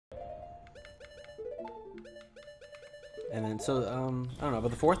And then, so, I don't know,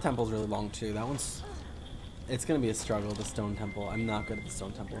 but the fourth temple is really long too. That one's, it's gonna be a struggle, the stone temple. I'm not good at the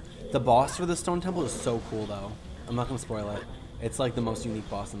stone temple. The boss for the stone temple is so cool though. I'm not gonna spoil it. It's like the most unique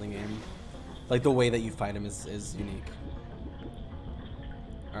boss in the game. Like the way that you fight him is unique.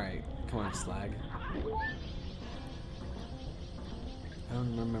 Alright, come on, Slag. I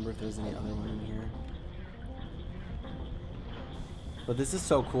don't remember if there's any other one in here. But this is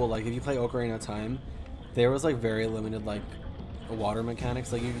so cool. Like if you play Ocarina of Time, there was like very limited like water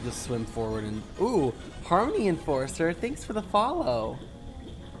mechanics. Like you could just swim forward and ooh, Harmony Enforcer, thanks for the follow.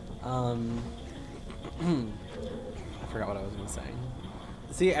 I forgot what I was gonna say.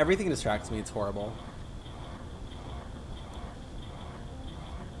 See, everything distracts me, it's horrible.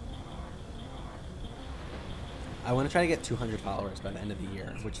 I want to try to get 200 followers by the end of the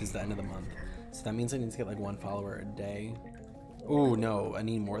year, which is the end of the month. So that means I need to get like 1 follower a day. Ooh, no, I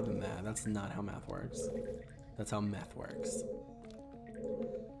need more than that. That's not how math works. That's how meth works.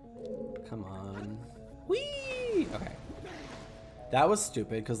 Come on. Whee! Okay. That was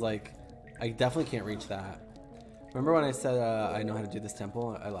stupid, because, like, I definitely can't reach that. Remember when I said I know how to do this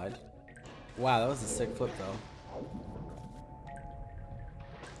temple? I lied. Wow, that was a sick flip, though.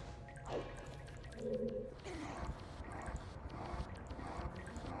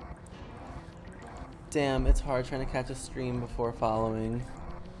 Damn, it's hard trying to catch a stream before following.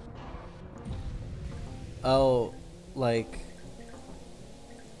 Oh, like,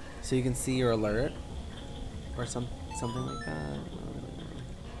 so you can see your alert? Or something like that?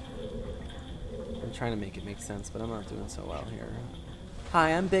 I'm trying to make it make sense, but I'm not doing so well here.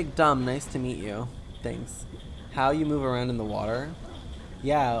 Hi, I'm Big Dumb. Nice to meet you. Thanks. How you move around in the water?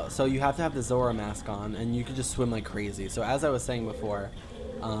 Yeah, so you have to have the Zora mask on, and you can just swim like crazy. So as I was saying before,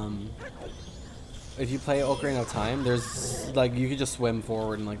 if you play Ocarina of Time, there's like you could just swim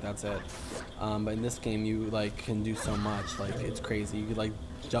forward and like that's it. But in this game, you like can do so much. Like it's crazy. You could like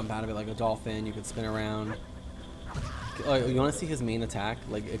jump out of it like a dolphin. You could spin around. Like, you want to see his main attack?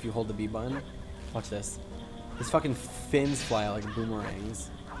 Like if you hold the B button, watch this. His fucking fins fly out like boomerangs.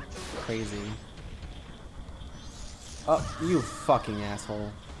 Crazy. Oh, you fucking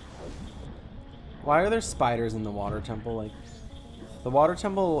asshole. Why are there spiders in the water temple? Like, the water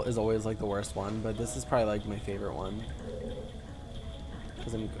temple is always like the worst one, but this is probably like my favorite one.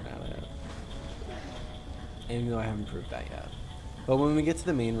 Because I'm good at it. Even though I haven't proved that yet. But when we get to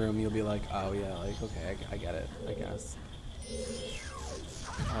the main room, you'll be like, oh yeah, like, okay, I get it, I guess.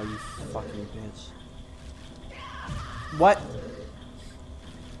 Oh, you fucking bitch. What?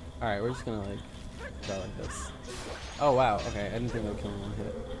 Alright, we're just gonna like, go like this. Oh wow, okay, I didn't think that would kill me in one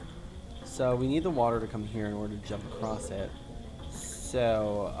hit. So we need the water to come here in order to jump across it.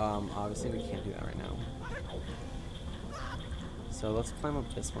 So, obviously we can't do that right now. So let's climb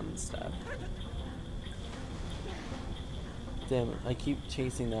up this one instead. Damn it, I keep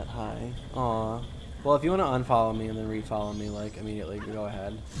chasing that high. Aw. Well, if you want to unfollow me and then refollow me, like, immediately, go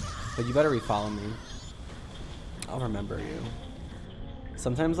ahead. But you better refollow me. I'll remember you.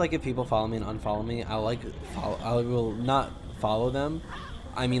 Sometimes, like, if people follow me and unfollow me, I'll, like, I will not follow them.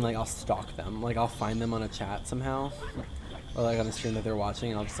 I mean, like, I'll stalk them. Like, I'll find them on a chat somehow. Or, like, on a stream that they're watching,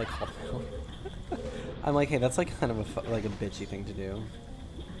 and I'll just, like, call them. I'm like, hey, that's, like, kind of a, like, a bitchy thing to do.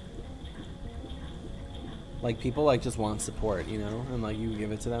 Like, people, like, just want support, you know? And, like, you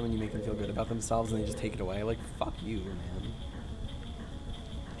give it to them and you make them feel good about themselves and they just take it away. Like, fuck you, man.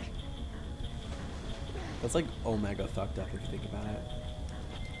 That's, like, omega fucked up if you think about it.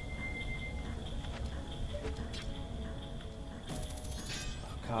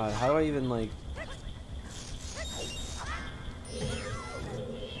 Oh, God, how do I even, like...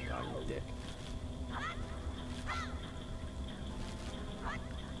 God, you dick.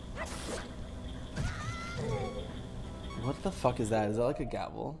 What the fuck is that? Is that like a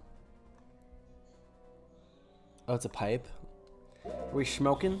gavel? Oh, it's a pipe? Are we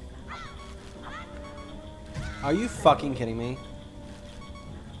smoking? Are you fucking kidding me?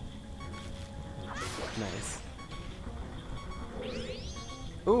 Nice.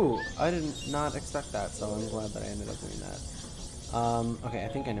 Ooh, I did not expect that, so I'm glad that I ended up doing that. Okay, I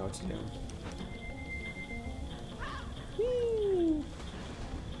think I know what to do. Whee!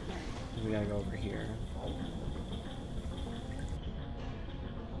 We gotta go over here.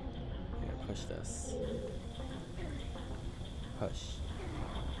 Push this. Push.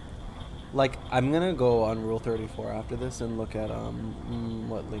 Like, I'm gonna go on Rule 34 after this and look at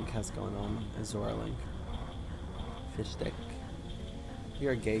what Link has going on. Zora Link. Fish stick.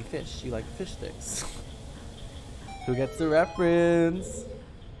 You're a gay fish. You like fish sticks. Who gets the reference?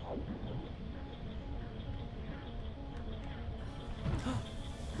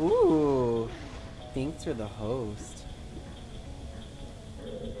 Ooh. Thanks for the host.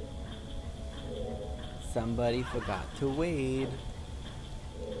 Somebody forgot to wade.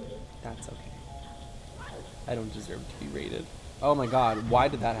 That's okay. I don't deserve to be raided. Oh my god, why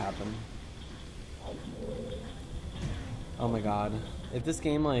did that happen? Oh my god. If this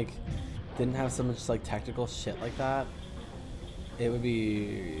game, like, didn't have so much, like, technical shit like that, it would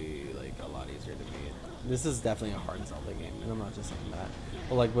be, like, a lot easier to beat. This is definitely a hard Zelda game, and I'm not just saying that.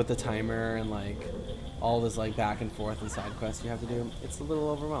 But, like, with the timer and, like, all this, like, back and forth and side quests you have to do, it's a little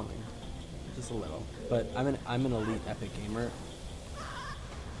overwhelming. Just a little. But I'm an elite epic gamer,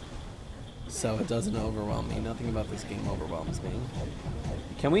 so it doesn't overwhelm me. Nothing about this game overwhelms me.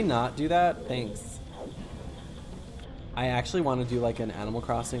 Can we not do that? Thanks. I actually want to do like an Animal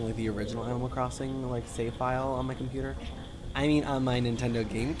Crossing, like the original Animal Crossing, like save file on my computer. I mean, on my Nintendo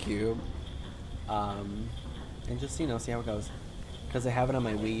GameCube. And just, you know, see how it goes. Because I have it on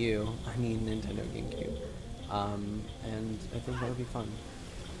my Wii U. I mean, Nintendo GameCube. And I think that would be fun.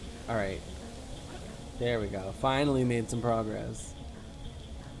 Alright. There we go. Finally made some progress.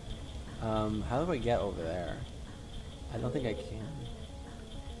 How do I get over there? I don't think I can.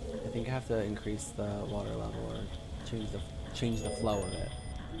 I think I have to increase the water level or change the flow of it.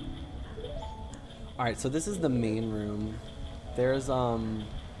 Alright, so this is the main room. There's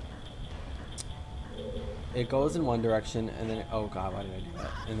it goes in one direction and then oh god, why did I do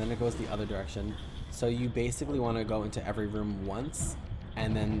that? And then it goes the other direction. So you basically want to go into every room once,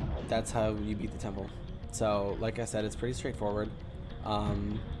 and then that's how you beat the temple. So like I said, it's pretty straightforward.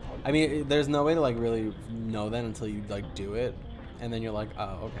 I mean, there's no way to like really know that until you like do it, and then you're like,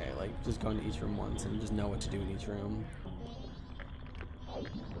 oh, okay, like just go into each room once and just know what to do in each room.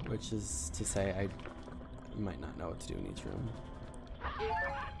 Which is to say, I might not know what to do in each room.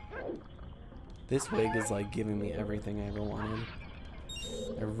 This wig is like giving me everything I ever wanted.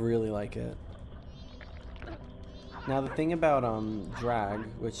 I really like it. Now the thing about drag,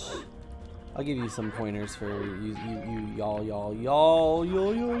 which I'll give you some pointers for y'all,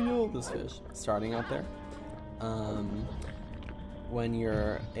 this fish starting out there. When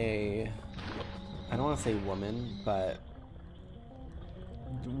you're a, I don't want to say woman, but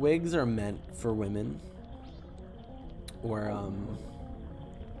wigs are meant for women, or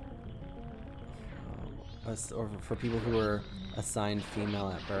or for people who are assigned female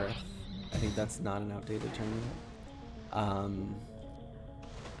at birth. I think that's not an outdated term.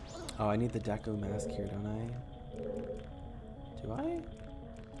 Oh, I need the Deku mask here, don't I? Do I?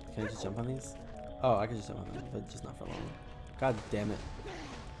 Can I just jump on these? Oh, I can just jump on them, but just not for long. God damn it.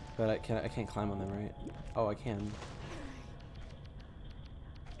 But I can't climb on them, right? Oh, I can.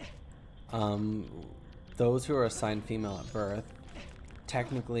 Those who are assigned female at birth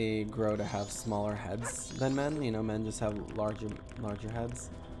technically grow to have smaller heads than men. You know, men just have larger heads.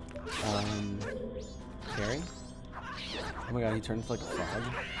 Carrie? Oh my god, he turned into like a frog.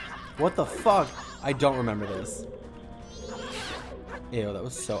 What the fuck? I don't remember this. Ew, that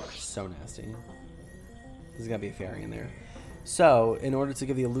was so nasty. There's gotta be a fairy in there. So, in order to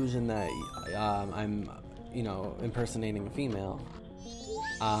give the illusion that I'm, you know, impersonating a female,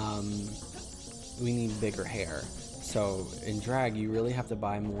 we need bigger hair. So, in drag, you really have to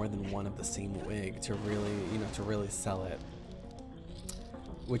buy more than one of the same wig to really, you know, to really sell it.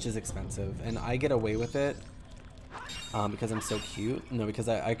 Which is expensive. And I get away with it because I'm so cute. No, because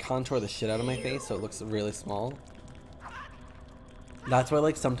I contour the shit out of my face so it looks really small. That's why,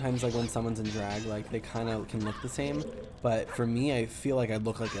 like, sometimes, like, when someone's in drag, like, they kind of can look the same. But for me, I feel like I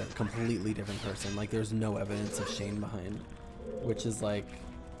look like a completely different person. Like, there's no evidence of shame behind. Which is, like,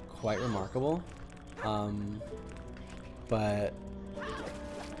 quite remarkable. But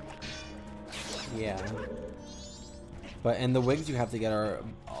yeah. But, and the wigs you have to get are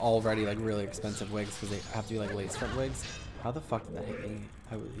already, like, really expensive wigs because they have to be, like, lace front wigs. How the fuck did that hit me?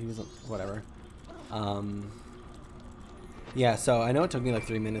 He was, whatever. Yeah, so I know it took me like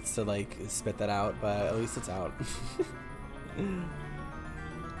 3 minutes to like spit that out, but at least it's out.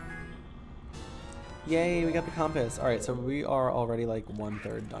 Yay, we got the compass. Alright, so we are already like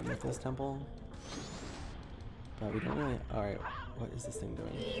 1/3 done with this temple. But we don't really... Alright, what is this thing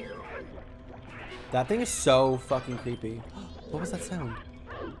doing? That thing is so fucking creepy. What was that sound?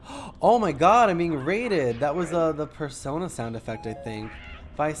 Oh my god, I'm being raided! That was the Persona sound effect, I think.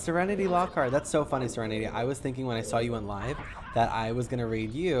 By Serenity Lockhart. That's so funny, Serenity. I was thinking when I saw you on live that I was gonna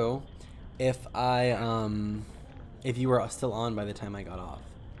raid you if if you were still on by the time I got off.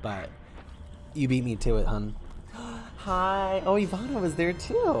 But you beat me to it, hun. Hi. Oh, Ivana was there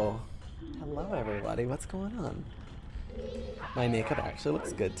too. Hello, everybody. What's going on? My makeup actually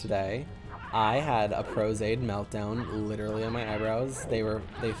looks good today. I had a Prosade meltdown literally on my eyebrows. They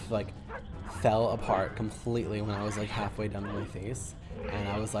like fell apart completely when I was like halfway done with my face. And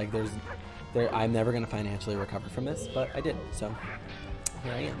I was like, there's I'm never going to financially recover from this, but I did. So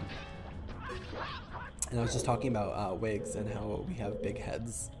here I am. And I was just talking about wigs and how we have big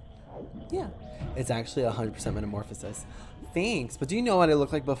heads. Yeah, it's actually 100% metamorphosis. Thanks, but do you know what I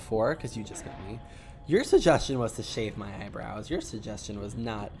looked like before? Because you just met me. Your suggestion was to shave my eyebrows. Your suggestion was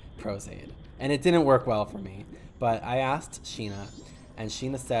not Prozaid. And it didn't work well for me. But I asked Sheena, and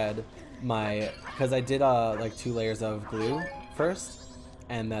Sheena said because I did like 2 layers of glue first,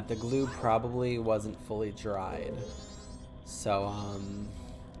 and that the glue probably wasn't fully dried. So,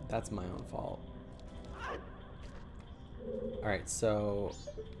 that's my own fault. Alright, so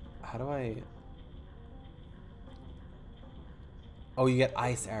how do I... Oh, you get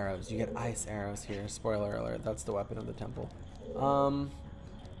ice arrows. You get ice arrows here. Spoiler alert, that's the weapon of the temple.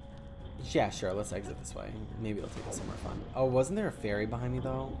 Yeah, sure, let's exit this way. Maybe it'll take us somewhere fun. Oh, wasn't there a fairy behind me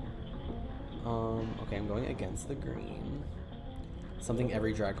though? Okay, I'm going against the green. Something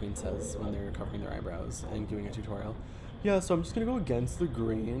every drag queen says when they're covering their eyebrows and doing a tutorial. Yeah, so I'm just gonna go against the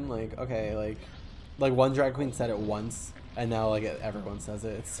green. Like, okay, like one drag queen said it once, and now like everyone says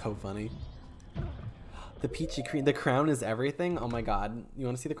it. It's so funny. The peachy cream. The crown is everything. Oh my god. You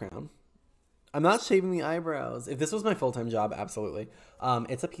want to see the crown? I'm not shaving the eyebrows. If this was my full-time job, absolutely.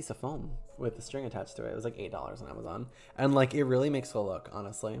 It's a piece of foam with a string attached to it. It was like $8 on Amazon, and like it really makes a look,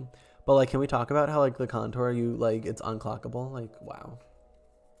 honestly. But like, can we talk about how like the contour, it's unclockable? Like, wow.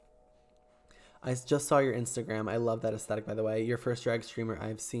 I just saw your Instagram. I love that aesthetic, by the way. Your first drag streamer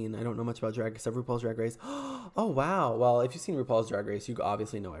I've seen. I don't know much about drag except RuPaul's Drag Race. Oh, wow. Well, if you've seen RuPaul's Drag Race, you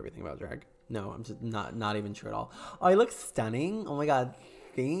obviously know everything about drag. No, I'm just not even true at all. Oh, I look stunning. Oh my god.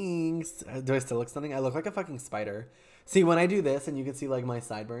 Thanks. Do I still look stunning? I look like a fucking spider. See, when I do this and you can see like my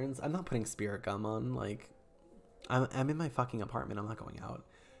sideburns, I'm not putting spirit gum on. Like, I'm in my fucking apartment. I'm not going out.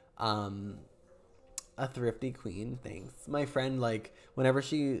 A thrifty queen, thanks. My friend, like, whenever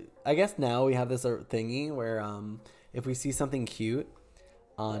I guess now we have this thingy where if we see something cute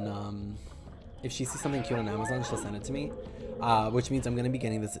on if she sees something cute on Amazon, she'll send it to me, which means I'm gonna be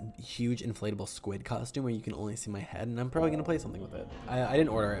getting this huge inflatable squid costume where you can only see my head, and I'm probably gonna play something with it. I didn't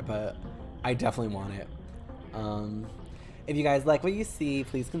order it, but I definitely want it. If you guys like what you see,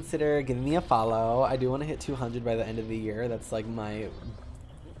 please consider giving me a follow. I do want to hit 200 by the end of the year. That's like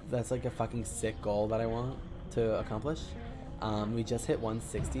a fucking sick goal that I want to accomplish. We just hit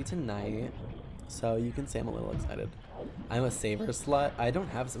 160 tonight, so you can say I'm a little excited. I'm a saver slut.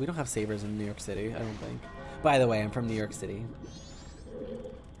 We don't have savers in New York City, I don't think. By the way, I'm from New York City.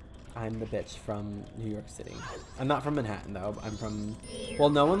 I'm the bitch from New York City. I'm not from Manhattan though. I'm from, well,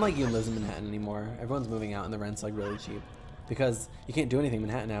 no one like you lives in Manhattan anymore. Everyone's moving out and the rent's like really cheap because you can't do anything in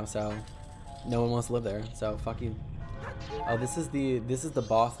Manhattan now, so no one wants to live there. So fuck you. Oh, this is the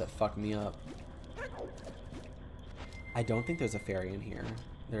boss that fucked me up. I don't think there's a fairy in here.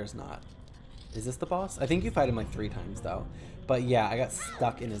 There's not. Is this the boss? I think you fight him like 3 times though. But yeah, I got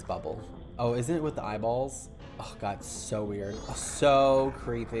stuck in his bubble. Oh, isn't it with the eyeballs? Oh god, so weird. Oh, so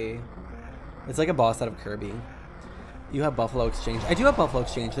creepy. It's like a boss out of Kirby. You have Buffalo Exchange. I do have Buffalo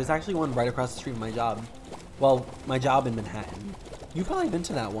Exchange. There's actually one right across the street from my job. Well, my job in Manhattan. You've probably been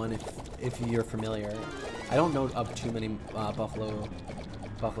to that one if you're familiar. I don't know of too many Buffalo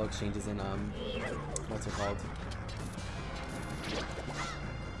Exchanges in what's it called?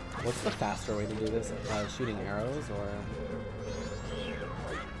 What's the faster way to do this? Shooting arrows or?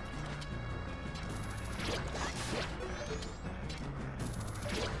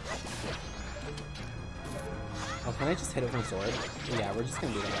 Oh, can I just hit it with my sword? Yeah, we're just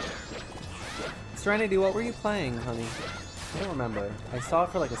gonna do that. Serenity, what were you playing, honey? I don't remember. I saw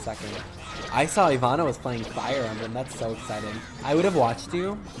it for like a second. I saw Ivana was playing Fire Emblem. That's so exciting. I would have watched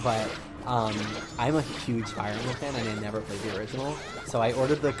you, but I'm a huge Fire Emblem fan and I never played the original. So I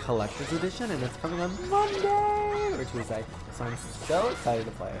ordered the collector's edition and it's coming on Monday or Tuesday. So I'm so excited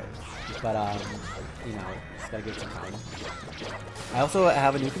to play it. But you know, just gotta give it some time. I also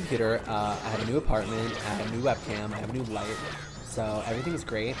have a new computer, I have a new apartment, I have a new webcam, I have a new light. So everything is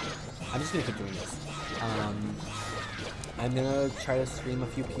great. I'm just gonna keep doing this. I'm gonna try to stream a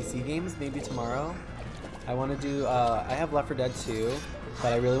few PC games maybe tomorrow. I want to do, I have Left 4 Dead 2,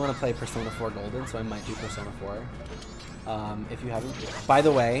 but I really want to play Persona 4 Golden, so I might do Persona 4. If you haven't, by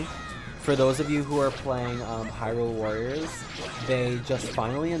the way, for those of you who are playing Hyrule Warriors, they just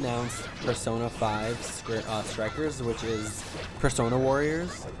finally announced Persona 5 Strikers, which is Persona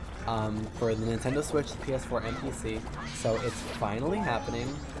Warriors, for the Nintendo Switch, PS4, and PC. So it's finally happening.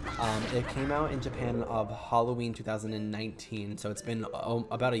 It came out in Japan of Halloween 2019, so it's been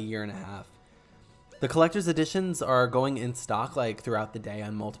about a year and a half. The collector's editions are going in stock like throughout the day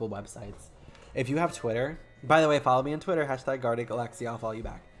on multiple websites. If you have Twitter, by the way, follow me on Twitter, hashtag Garde Galaxia, I'll follow you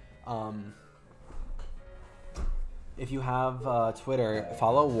back. If you have Twitter,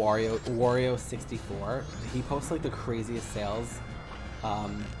 follow Wario64. He posts like the craziest sales.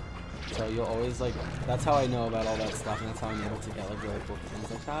 So you'll always like, that's how I know about all that stuff, and that's how I'm able to get like really cool things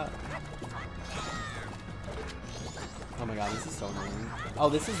like that. Oh my god, this is so annoying. Oh,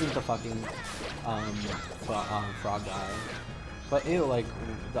 this isn't the fucking frog guy. But ew, like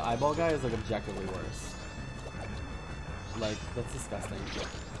the eyeball guy is like objectively worse. Like, that's disgusting.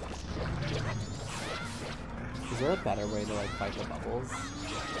 Is there a better way to like fight the bubbles? I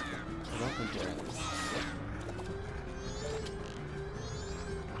don't think there is.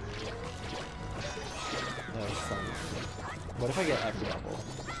 That was so annoying. What if I get every bubble?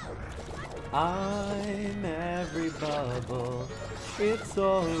 I'm every bubble. It's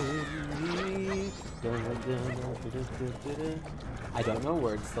all in me. I don't know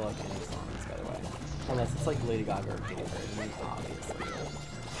words to like any songs, by the way. Unless it's like Lady Gaga or Katy Perry, I mean, obviously.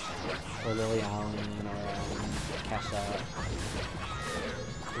 Or Lily Allen, or Kesha.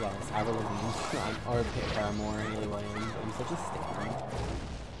 Who else? Avril Lavigne. Or Paramore, Haley Williams. I'm such a Stanley.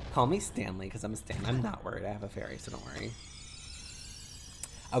 Call me Stanley, because I'm a Stan. I'm not worried. I have a fairy, so don't worry.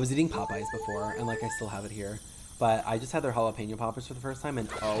 I was eating Popeyes before, and like I still have it here. But I just had their jalapeno poppers for the first time, and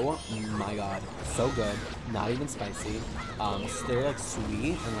oh my god, so good. Not even spicy. They're like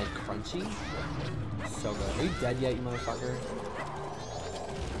sweet and like crunchy. So good. Are you dead yet, you motherfucker?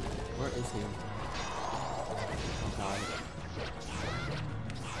 Where is he? Oh god.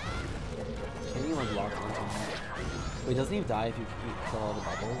 Can you like lock onto him? Wait, doesn't he die if you kill all the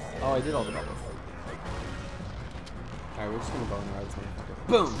bubbles? Oh, I did all the bubbles. Alright, we're just gonna bow and arrow this motherfucker.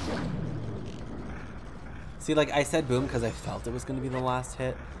 Boom! See, like, I said boom because I felt it was gonna be the last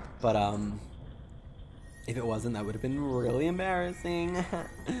hit, but, if it wasn't, that would have been really embarrassing.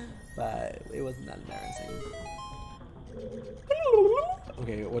 But it wasn't that embarrassing.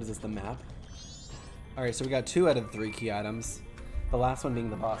 Okay, what is this, the map? Alright, so we got 2 out of the 3 key items. The last one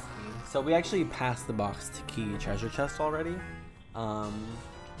being the boss key. So we actually passed the box to key treasure chest already.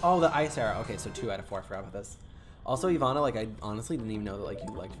 Oh, the ice arrow. Okay, so 2 out of 4, I forgot about this. Also, Ivana, like, I honestly didn't even know that, like,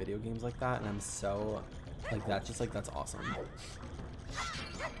 you liked video games like that, and I'm so, like, that's just, like, that's awesome.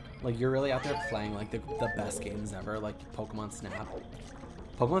 Like, you're really out there playing, like, the best games ever, like Pokemon Snap.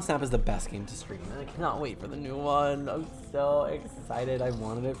 Pokemon Snap is the best game to stream, and I cannot wait for the new one. I'm so excited. I've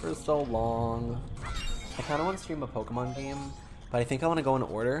wanted it for so long. I kind of want to stream a Pokemon game, but I think I want to go in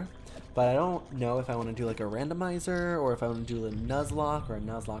order. But I don't know if I want to do, like, a randomizer, or if I want to do a Nuzlocke, or a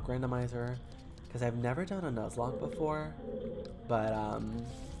Nuzlocke randomizer. Because I've never done a Nuzlocke before, but,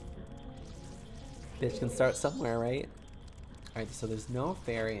 bitch can start somewhere, right? Alright, so there's no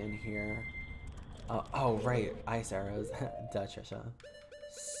fairy in here. Oh, right, ice arrows. Duh, Trisha.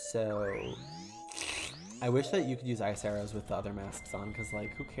 So, I wish that you could use ice arrows with the other masks on, because,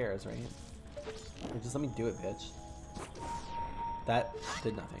 like, who cares, right? Like, just let me do it, bitch. That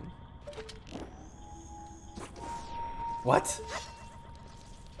did nothing. What?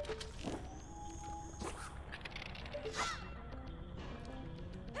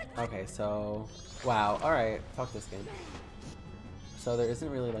 Okay, so, wow, alright, fuck this game. So there isn't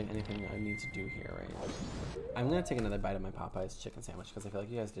really, like, anything I need to do here, right? I'm gonna take another bite of my Popeyes chicken sandwich, because I feel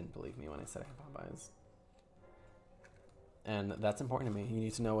like you guys didn't believe me when I said I had Popeyes. And that's important to me. You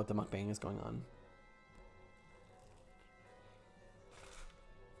need to know what the mukbang is going on.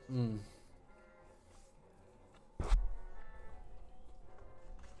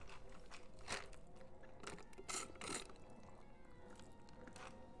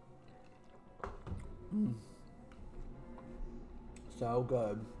 So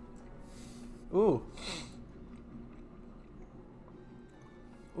good. Ooh.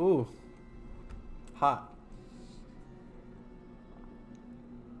 Ooh. Hot.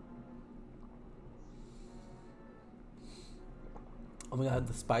 Oh my god,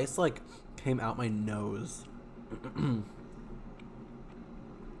 the spice like came out my nose.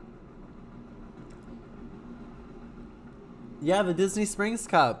 Yeah, the Disney Springs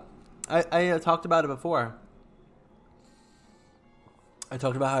cup. I talked about it before. I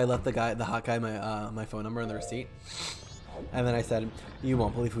talked about how I left the hot guy, my phone number and the receipt. And then I said, you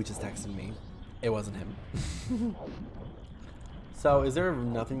won't believe who just texted me. It wasn't him. So is there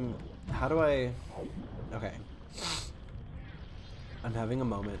nothing, how do I, okay. I'm having a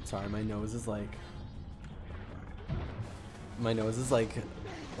moment, sorry, my nose is like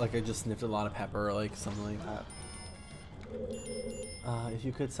I just sniffed a lot of pepper or like something like that. If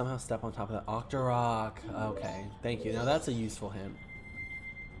you could somehow step on top of that Octorok. Okay, thank you. Now that's a useful hint.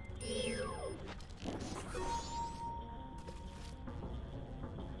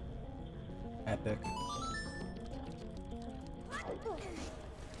 Epic.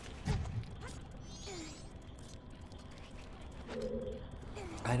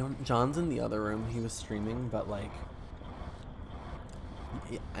 John's in the other room. He was streaming, but like,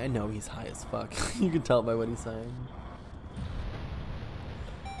 I know he's high as fuck. You can tell by what he's saying.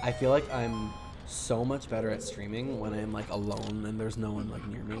 I feel like I'm so much better at streaming when I'm like alone and there's no one like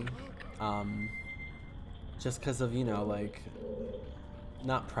near me. Just because of, you know, like,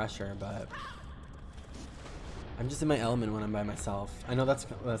 not pressure, but I'm just in my element when I'm by myself. I know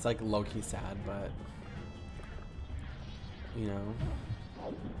that's like low-key sad, but you know,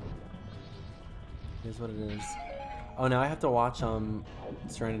 it is what it is. Oh, now I have to watch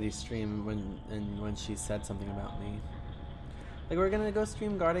Serenity's stream when she said something about me. Like, we're gonna go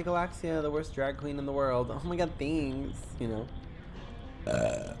stream Garde Galaxia, the worst drag queen in the world. Oh my god, thanks. You know.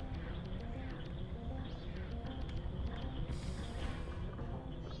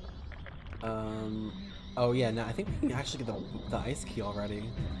 Oh yeah, no, I think we can actually get the ice key already.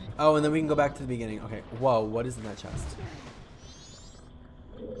 Oh, and then we can go back to the beginning. Okay, whoa, what is in that chest?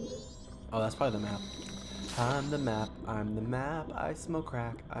 Oh, that's probably the map. I'm the map, I'm the map, I smoke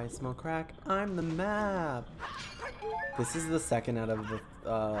crack, I'm the map. This is the second out of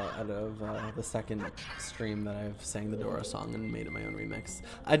the second stream that I've sang the Dora song and made it my own remix.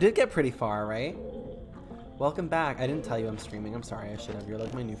 I did get pretty far, right? Welcome back. I didn't tell you I'm streaming. I'm sorry, I should have. You're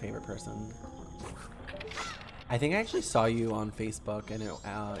like my new favorite person. I think I actually saw you on Facebook and you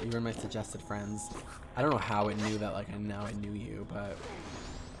were my suggested friends. I don't know how it knew that, like, now I knew you, but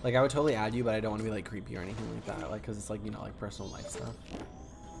like, I would totally add you, but I don't want to be like creepy or anything like that, like, because it's like, you know, like personal life stuff.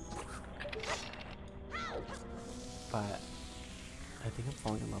 But I think I'm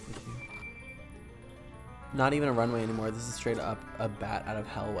falling in love with you. Not even a runway anymore. This is straight up a bat out of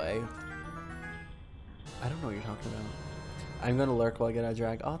hell way. I don't know what you're talking about. I'm gonna lurk while I get out of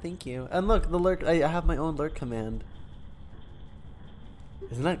drag. Oh, thank you. And look, the lurk. I have my own lurk command.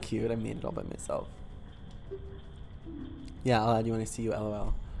 Isn't that cute? I made it all by myself. Yeah, I'll add you when I see you.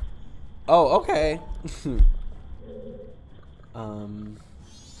 LOL. Oh, okay.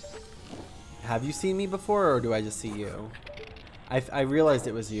 Have you seen me before, or do I just see you? I realized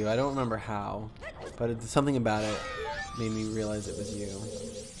it was you. I don't remember how, but something about it made me realize it was you.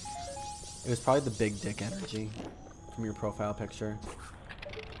 It was probably the big dick energy from your profile picture.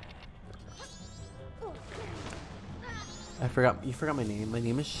 You forgot my name. My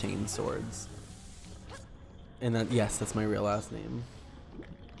name is Shane Swords. And that, yes, that's my real last name.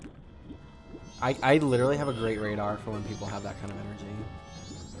 I literally have a great radar for when people have that kind of energy.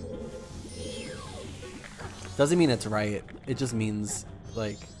 Doesn't mean it's right. It just means,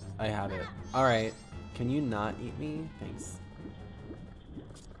 like, I have it. Alright. Can you not eat me? Thanks.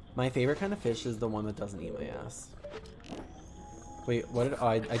 My favorite kind of fish is the one that doesn't eat my ass. Wait, what did... Oh,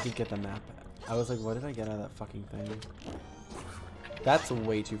 I did get the map. I was like, what did I get out of that fucking thing? That's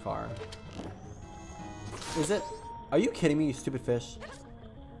way too far. Is it? Are you kidding me, you stupid fish?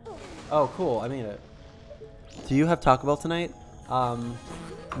 Oh, cool. I made it. Do you have Taco Bell tonight?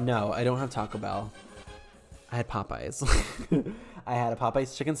 No, I don't have Taco Bell. I had Popeyes. I had a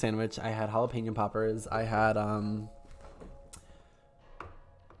Popeyes chicken sandwich. I had jalapeno poppers. I had the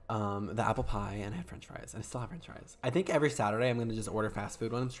apple pie, and I had French fries. And I still have French fries. I think every Saturday I'm gonna just order fast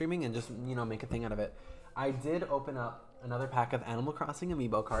food when I'm streaming and just, you know, make a thing out of it. I did open up another pack of Animal Crossing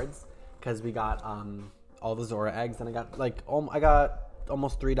amiibo cards because we got all the Zora eggs, and I got like I got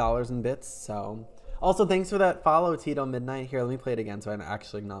almost $3 in bits. So also thanks for that follow, Tito Midnight. Here, let me play it again so I can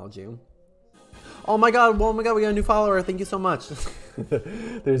actually acknowledge you. Oh my god, we got a new follower. Thank you so much.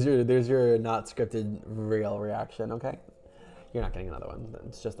 there's your not scripted real reaction, okay? You're not getting another one.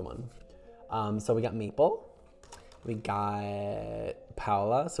 It's just the one. So we got Maple. We got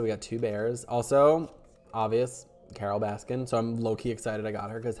Paola. So we got 2 bears. Also, obvious, Carol Baskin. So I'm low-key excited I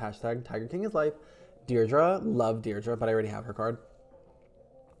got her because hashtag Tiger King is life. Deirdre. Love Deirdre, but I already have her card.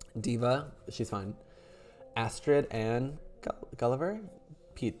 Diva. She's fine. Astrid and Gulliver.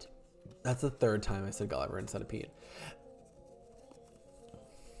 Pete. That's the 3rd time I said Gulliver instead of Pete.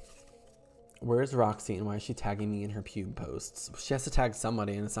 Where's Roxy and why is she tagging me in her pube posts? She has to tag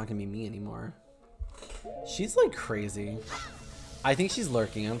somebody and it's not gonna be me anymore. She's like crazy. I think she's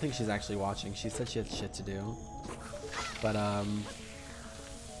lurking. I don't think she's actually watching. She said she had shit to do. But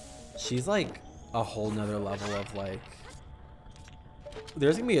she's like a whole nother level of like,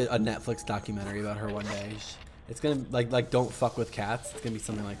 there's gonna be a Netflix documentary about her one day. It's gonna like don't fuck with cats. It's gonna be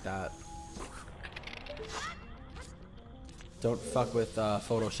something like that. Don't fuck with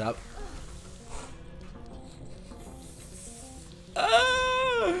Photoshop.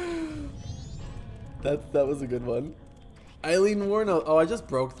 That was a good one. Eileen Warno. Oh, I just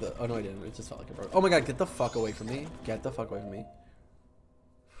broke the... Oh, no, I didn't. It just felt like I broke. Oh, my God. Get the fuck away from me. Get the fuck away from me.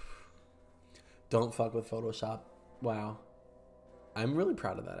 Don't fuck with Photoshop. Wow. I'm really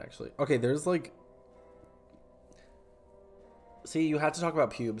proud of that, actually. Okay, there's like... See, you had to talk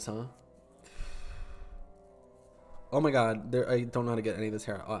about pubes, huh? Oh my god, I don't know how to get any of this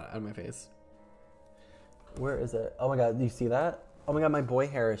hair out of my face. Where is it? Oh my god, do you see that? Oh my god, my boy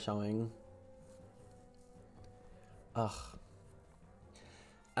hair is showing. Ugh.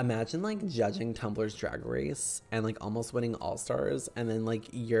 Imagine like judging Tumblr's Drag Race and like almost winning All-Stars and then like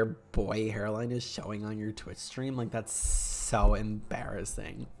your boy hairline is showing on your Twitch stream. Like that's so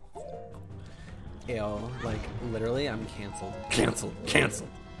embarrassing. Ew, like literally I'm canceled. Canceled.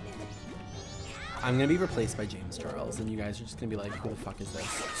 I'm gonna be replaced by James Charles and you guys are just gonna be like, who the fuck is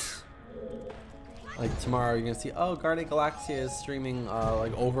this? Like tomorrow you're gonna see, oh, Garde Galaxia is streaming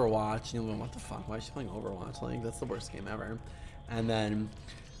like Overwatch. And you'll go, what the fuck? Why is she playing Overwatch? Like that's the worst game ever. And then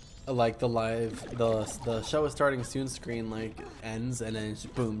like the show is starting soon screen like ends and then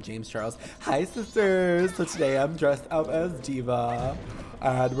boom, James Charles. Hi sisters! So today I'm dressed up as Diva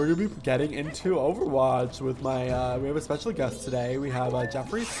and we're gonna be getting into Overwatch with my we have a special guest today. We have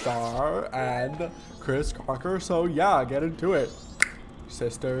Jeffree Star and Chris Crocker. So yeah, get into it,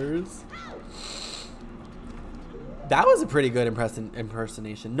 sisters. That was a pretty good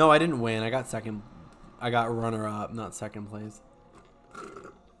impersonation. No, I didn't win. I got second. I got runner-up, not second place.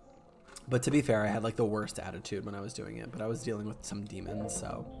 But to be fair, I had like the worst attitude when I was doing it. But I was dealing with some demons,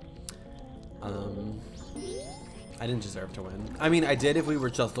 so I didn't deserve to win. I mean, I did if we were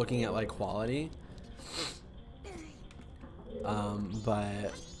just looking at like quality.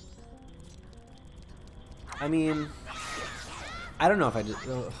 But I mean, I don't know if I did.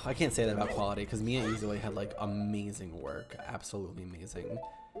 I can't say that about quality because Mia easily had like amazing work, absolutely amazing,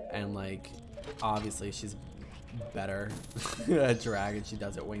 and like obviously she's better at drag and she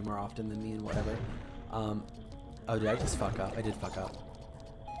does it way more often than me and whatever. Oh, did I just fuck up? I did fuck up.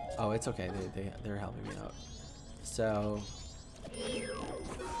 Oh, it's okay. They're helping me out. So,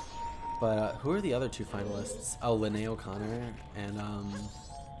 but who are the other two finalists? Oh, Linnea O'Connor and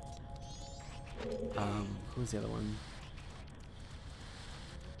who's the other one?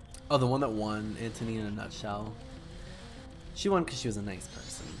 Oh, the one that won, Antony in a Nutshell. She won because she was a nice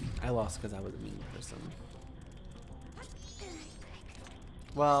person. I lost because I was a mean person.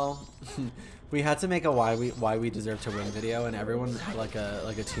 Well, we had to make a why we deserve to win video, and everyone had like a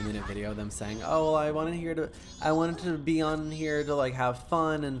 2-minute video of them saying, "Oh, well, I wanted to be on here to like have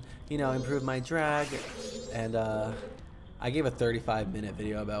fun and you know improve my drag," and I gave a 35-minute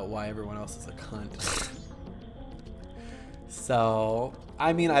video about why everyone else is a cunt. So,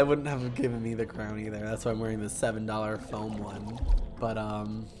 I mean, I wouldn't have given me the crown either. That's why I'm wearing the $7 foam one. But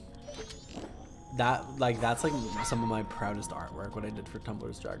that's like some of my proudest artwork, what I did for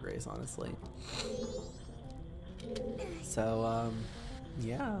Tumblr's Drag Race, honestly. So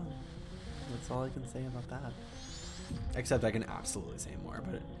yeah, that's all I can say about that. Except I can absolutely say more,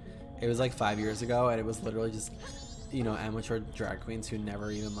 but it was like 5 years ago, and it was literally just, you know, amateur drag queens who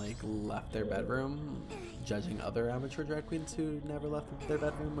never even like left their bedroom judging other amateur drag queens who never left their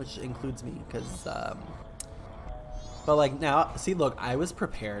bedroom, which includes me, because but like now, see, look, I was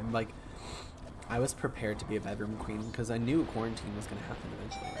prepared. Like I was prepared to be a bedroom queen because I knew quarantine was gonna happen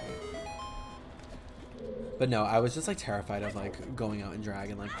eventually, right? But no, I was just like terrified of like going out in drag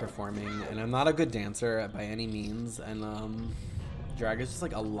and like performing, and I'm not a good dancer by any means, and drag is just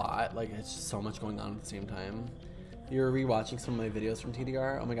like a lot, like it's just so much going on at the same time. You were rewatching some of my videos from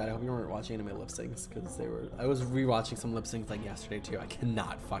TDR. Oh my god, I hope you weren't watching any of my lip syncs, because they were. I was rewatching some lip syncs like yesterday too. I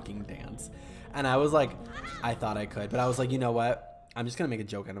cannot fucking dance, and I was like, I thought I could, but I was like, you know what? I'm just gonna make a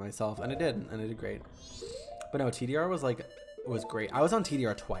joke out of myself, and I did, and I did great. But no, TDR was great. I was on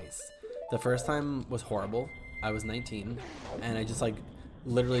TDR twice. The first time was horrible. I was 19, and I just like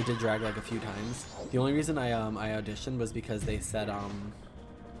literally did drag like a few times. The only reason I auditioned was because they said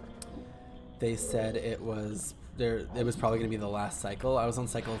it was probably gonna be the last cycle. I was on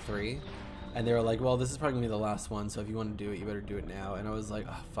cycle 3, and they were like, well, this is probably gonna be the last one, so if you want to do it, you better do it now. And I was like,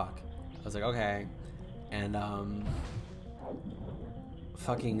 oh fuck. I was like, okay. And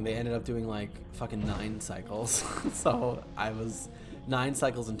fucking they ended up doing like fucking 9 cycles. So I was 9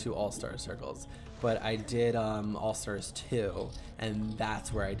 cycles and 2 all-star circles. But I did all-stars 2, and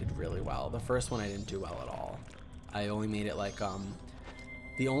that's where I did really well. The first one I didn't do well at all. I only made it like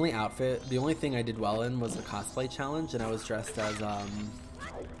the only thing I did well in was a cosplay challenge, and I was dressed as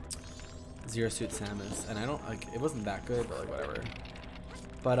Zero Suit Samus, and I don't like it wasn't that good, but like whatever.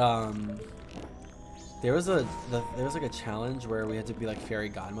 But there was like a challenge where we had to be like fairy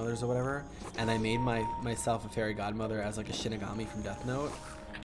godmothers or whatever, and I made myself a fairy godmother as like a Shinigami from Death Note,